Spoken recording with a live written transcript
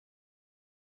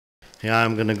Yeah,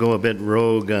 I'm going to go a bit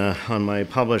rogue on my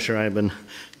publisher. I've been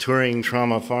touring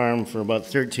Trauma Farm for about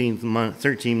 13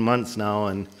 months now,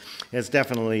 and it's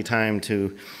definitely time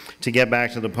to get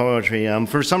back to the poetry.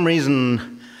 For some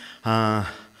reason, I've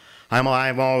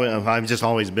just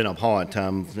always been a poet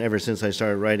ever since I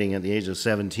started writing at the age of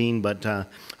 17. But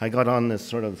I got on this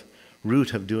sort of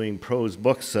route of doing prose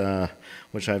books,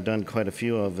 which I've done quite a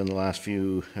few of in the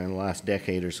last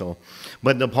decade or so.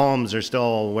 But the poems are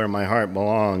still where my heart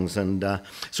belongs, and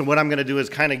so what I'm going to do is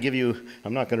kind of give you,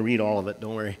 I'm not going to read all of it,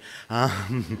 don't worry.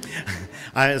 I'm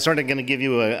sort of going to give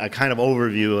you a kind of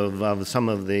overview of some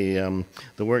of the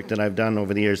work that I've done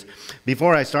over the years.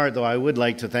 Before I start, though, I would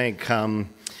like to thank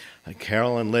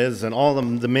Carol and Liz and all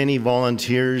the many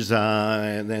volunteers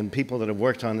and people that have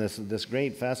worked on this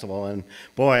great festival. And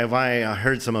boy, have I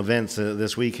heard some events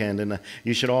this weekend, and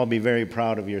you should all be very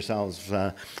proud of yourselves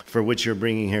for which you're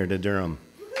bringing here to Durham.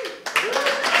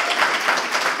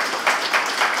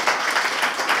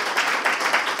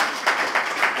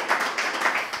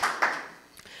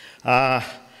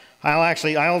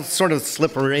 I'll sort of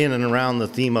slip in and around the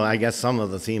theme of, I guess, some of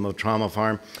the theme of Trauma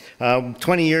Farm.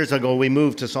 20 years ago, we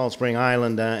moved to Salt Spring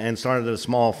Island and started a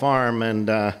small farm, and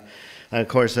of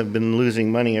course, have been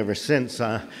losing money ever since.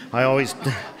 I always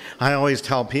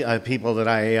tell people that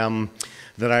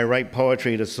I write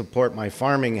poetry to support my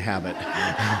farming habit.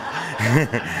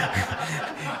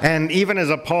 And even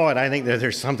as a poet, I think that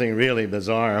there's something really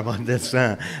bizarre about this,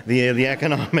 the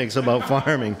economics about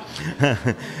farming.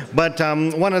 But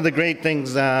one of the great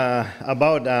things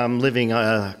about living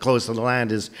close to the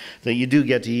land is that you do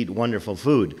get to eat wonderful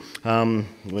food,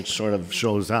 which sort of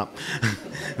shows up.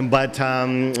 But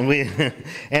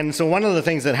and so one of the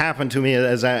things that happened to me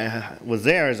as I was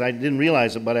there is I didn't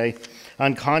realize it, but I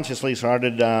unconsciously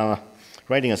started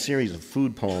writing a series of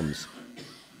food poems.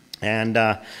 And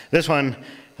this one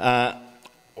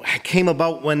came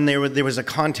about when there was a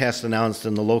contest announced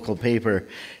in the local paper,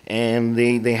 and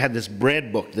they had this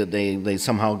bread book that they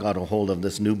somehow got a hold of,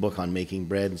 this new book on making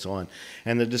bread and so on.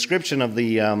 And the description of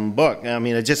the book, I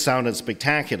mean, it just sounded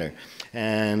spectacular.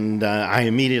 And I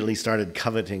immediately started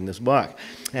coveting this book,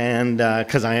 and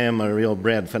because I am a real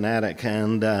bread fanatic.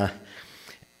 And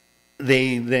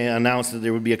they announced that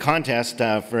there would be a contest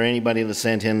for anybody that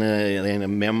sent in a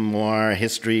memoir,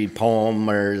 history, poem,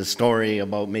 or a story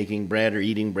about making bread or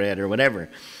eating bread or whatever.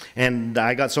 And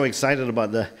I got so excited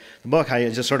about the book, I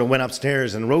just sort of went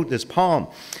upstairs and wrote this poem,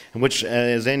 which,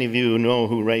 as any of you know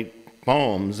who write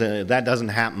poems, that doesn't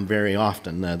happen very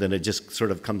often, that it just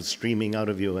sort of comes streaming out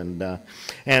of you.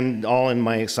 And all in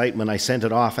my excitement, I sent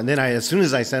it off. And then as soon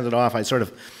as I sent it off, I sort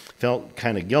of felt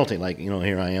kind of guilty, like, you know,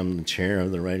 here I am, the chair of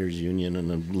the Writers' Union,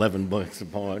 and 11 books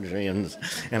of poetry, and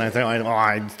I thought,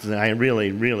 I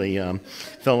really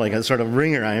felt like a sort of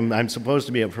ringer. I'm supposed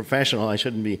to be a professional. I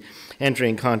shouldn't be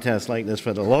entering contests like this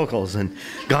for the locals, and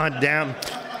goddamn,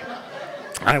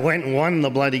 I went and won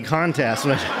the bloody contest.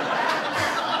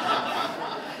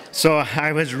 So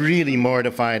I was really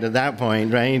mortified at that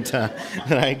point, right,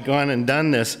 that I'd gone and done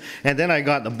this. And then I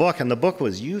got the book, and the book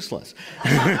was useless.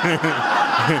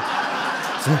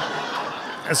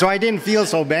 So I didn't feel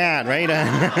so bad, right?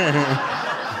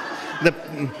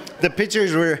 The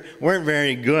pictures weren't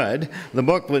very good. The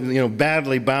book was, you know,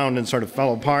 badly bound and sort of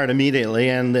fell apart immediately,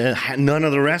 and none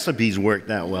of the recipes worked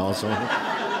that well. So,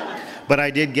 but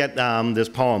I did get this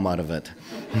poem out of it,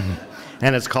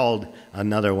 and it's called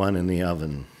Another One in the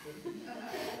Oven.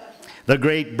 The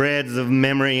great breads of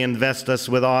memory invest us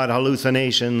with odd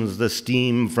hallucinations, the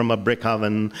steam from a brick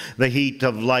oven, the heat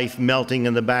of life melting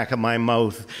in the back of my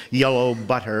mouth, yellow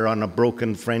butter on a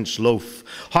broken French loaf,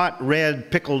 hot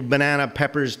red pickled banana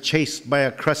peppers chased by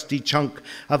a crusty chunk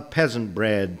of peasant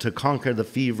bread to conquer the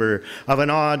fever of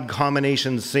an odd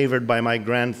combination savored by my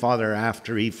grandfather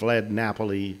after he fled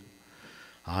Napoli.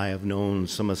 I have known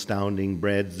some astounding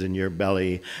breads in your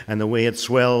belly, and the way it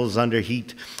swells under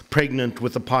heat, pregnant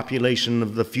with the population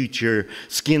of the future,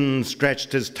 skin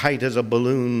stretched as tight as a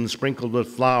balloon, sprinkled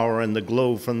with flour and the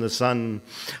glow from the sun.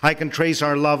 I can trace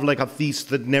our love like a feast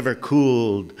that never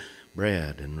cooled.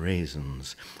 Bread and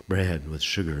raisins, bread with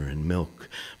sugar and milk,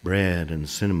 bread and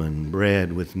cinnamon,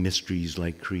 bread with mysteries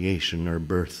like creation or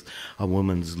birth, a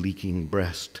woman's leaking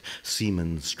breast,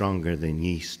 semen stronger than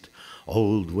yeast.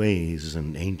 Old ways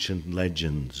and ancient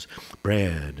legends,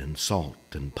 bread and salt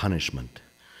and punishment.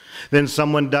 Then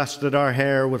someone dusted our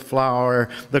hair with flour,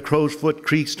 the crow's foot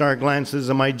creased our glances,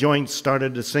 and my joints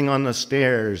started to sing on the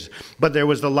stairs. But there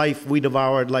was the life we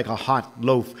devoured like a hot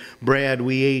loaf, bread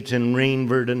we ate in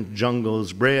rain-verdant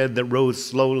jungles, bread that rose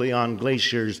slowly on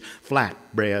glaciers, flat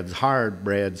flatbreads, hard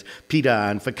breads, pita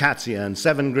and focaccia and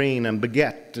 7-grain and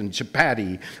baguette and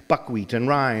chapati, buckwheat and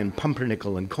rye and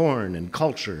pumpernickel and corn and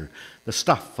culture, the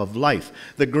stuff of life,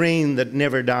 the grain that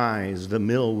never dies, the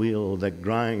mill wheel that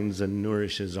grinds and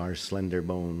nourishes our slender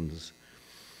bones.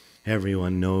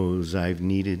 Everyone knows I've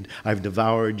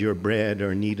devoured your bread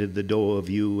or kneaded the dough of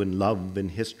you and love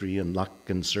and history and luck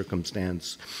and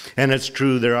circumstance. And it's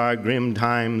true there are grim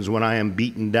times when I am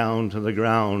beaten down to the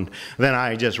ground. Then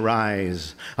I just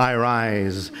rise. I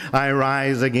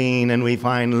rise again, and we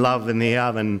find love in the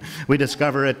oven. We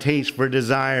discover a taste for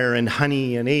desire and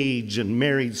honey and age and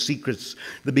married secrets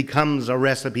that becomes a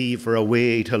recipe for a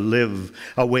way to live,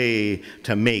 a way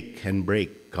to make and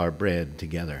break our bread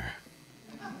together.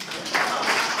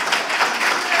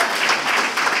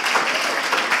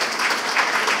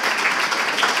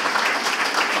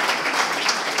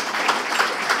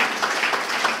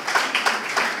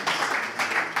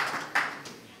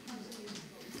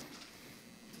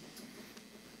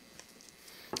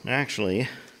 Actually,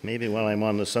 maybe while I'm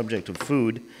on the subject of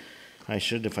food, I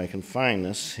should, if I can find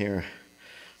this here.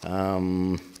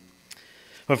 A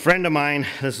friend of mine,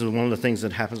 this is one of the things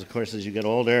that happens, of course, as you get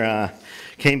older,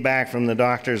 came back from the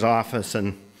doctor's office,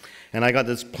 and I got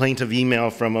this plaintive email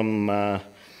from him.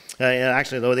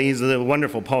 Actually, though, he's a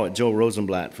wonderful poet, Joe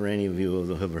Rosenblatt, for any of you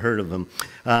who have heard of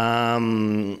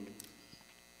him.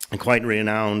 Quite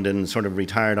renowned and sort of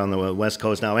retired on the West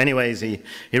Coast now. Anyways, he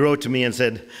wrote to me and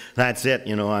said, that's it,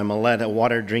 you know, I'm a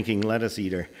water-drinking lettuce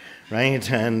eater, right?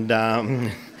 And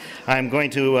I'm going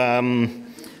to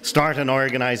start an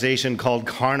organization called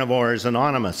Carnivores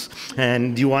Anonymous,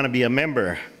 and do you want to be a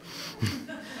member?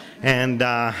 And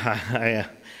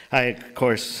I, of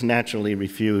course, naturally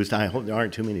refused. I hope there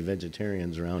aren't too many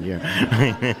vegetarians around here.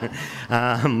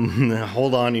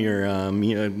 Hold on to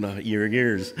your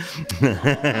ears.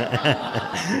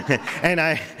 And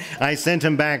I sent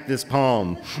him back this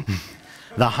poem,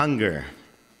 The Hunger.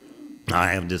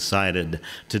 I have decided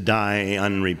to die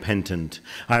unrepentant.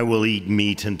 I will eat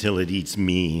meat until it eats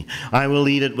me. I will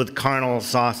eat it with carnal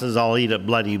sauces. I'll eat it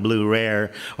bloody blue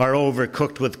rare or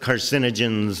overcooked with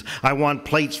carcinogens. I want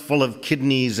plates full of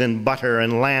kidneys and butter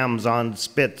and lambs on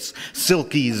spits,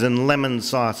 silkies and lemon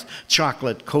sauce,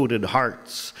 chocolate-coated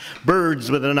hearts, birds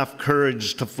with enough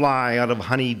courage to fly out of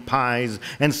honeyed pies,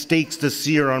 and steaks to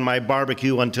sear on my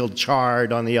barbecue until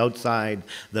charred on the outside,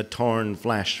 the torn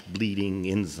flesh bleeding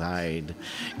inside.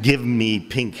 Give me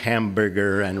pink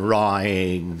hamburger and raw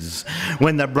eggs.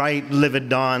 When the bright, livid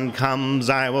dawn comes,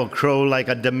 I will crow like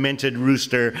a demented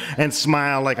rooster and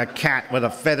smile like a cat with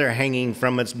a feather hanging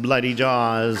from its bloody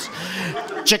jaws.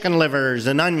 Chicken livers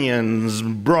and onions,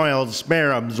 broiled spare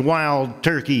ribs, wild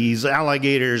turkeys,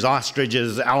 alligators,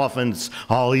 ostriches, elephants,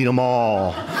 I'll eat them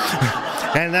all.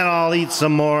 And then I'll eat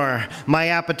some more. My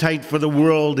appetite for the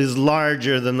world is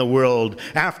larger than the world.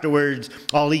 Afterwards,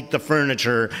 I'll eat the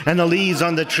furniture and the leaves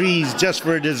on the trees just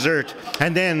for dessert.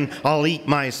 And then I'll eat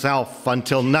myself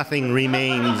until nothing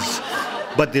remains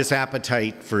but this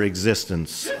appetite for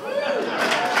existence.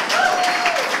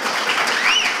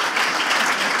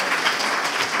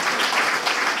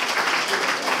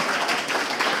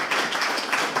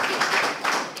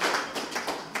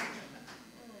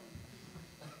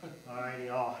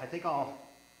 I think I'll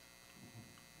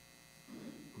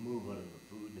move out of the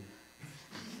food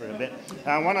for a bit.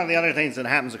 One of the other things that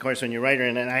happens, of course, when you're a writer,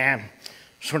 and I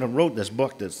sort of wrote this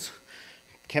book that's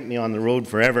kept me on the road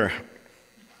forever,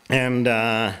 and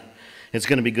it's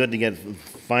going to be good to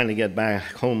finally get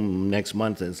back home next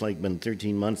month. It's like been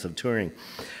 13 months of touring.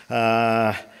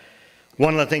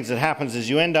 One of the things that happens is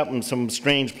you end up in some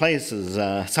strange places.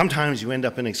 Sometimes you end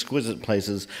up in exquisite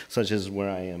places, such as where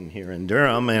I am here in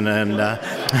Durham, and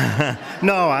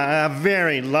no, a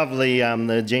very lovely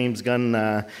the James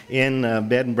Gunn Inn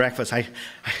bed and breakfast.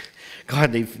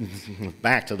 God,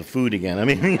 back to the food again. I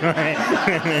mean,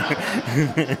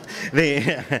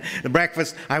 the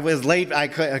breakfast, I was late. I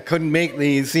couldn't make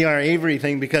the C.R. Avery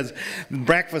thing because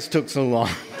breakfast took so long.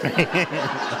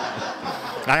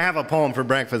 I have a poem for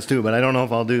breakfast too, but I don't know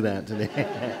if I'll do that today.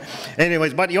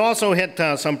 Anyways, but you also hit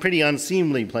some pretty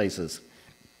unseemly places.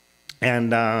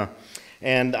 And I'm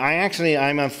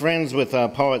friends with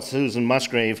poet Susan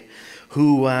Musgrave,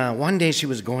 who one day she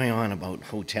was going on about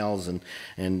hotels and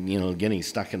you know, getting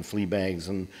stuck in flea bags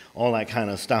and all that kind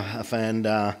of stuff, and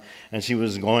she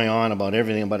was going on about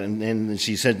everything about it, and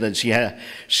she said that she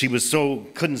was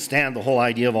couldn't stand the whole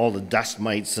idea of all the dust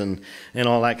mites and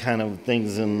all that kind of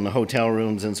things in hotel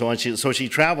rooms and so on. So she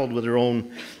traveled with her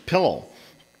own pillow.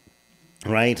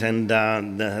 right? And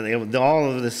all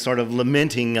of this sort of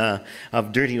lamenting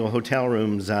of dirty hotel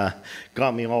rooms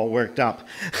got me all worked up.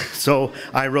 So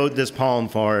I wrote this poem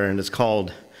for her, and it's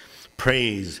called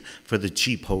Praise for the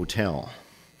Cheap Hotel.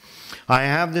 I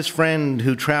have this friend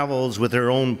who travels with her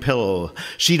own pillow.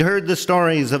 She'd heard the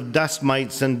stories of dust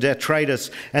mites and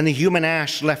detritus and the human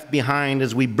ash left behind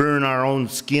as we burn our own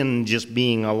skin just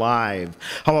being alive.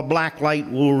 How a black light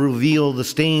will reveal the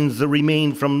stains that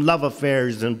remain from love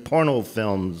affairs and porno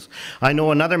films. I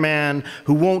know another man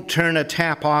who won't turn a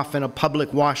tap off in a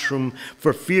public washroom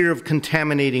for fear of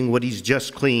contaminating what he's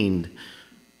just cleaned.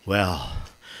 Well,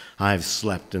 I've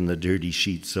slept in the dirty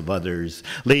sheets of others,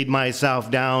 laid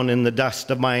myself down in the dust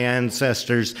of my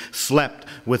ancestors, slept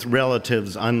with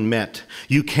relatives unmet.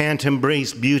 You can't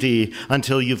embrace beauty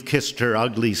until you've kissed her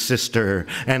ugly sister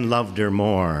and loved her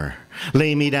more.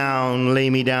 Lay me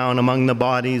down among the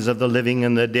bodies of the living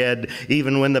and the dead,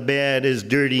 even when the bed is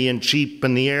dirty and cheap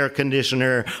and the air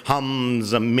conditioner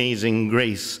hums Amazing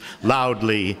Grace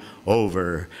loudly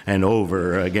over and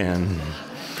over again.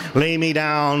 Lay me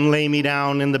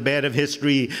down in the bed of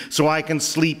history so I can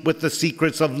sleep with the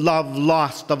secrets of love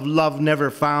lost, of love never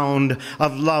found,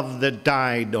 of love that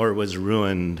died or was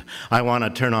ruined. I want to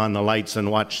turn on the lights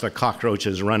and watch the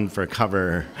cockroaches run for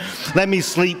cover. Let me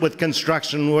sleep with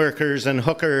construction workers and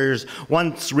hookers,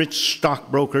 once rich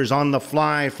stockbrokers on the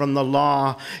fly from the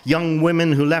law, young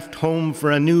women who left home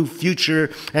for a new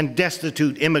future, and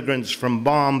destitute immigrants from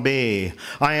Bombay.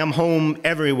 I am home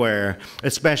everywhere,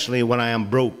 especially when I am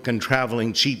broke and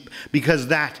traveling cheap, because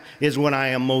that is when I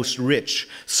am most rich,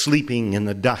 sleeping in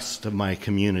the dust of my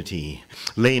community.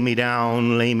 Lay me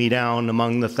down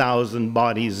among the 1,000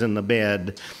 bodies in the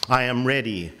bed. I am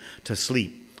ready to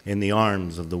sleep in the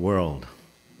arms of the world.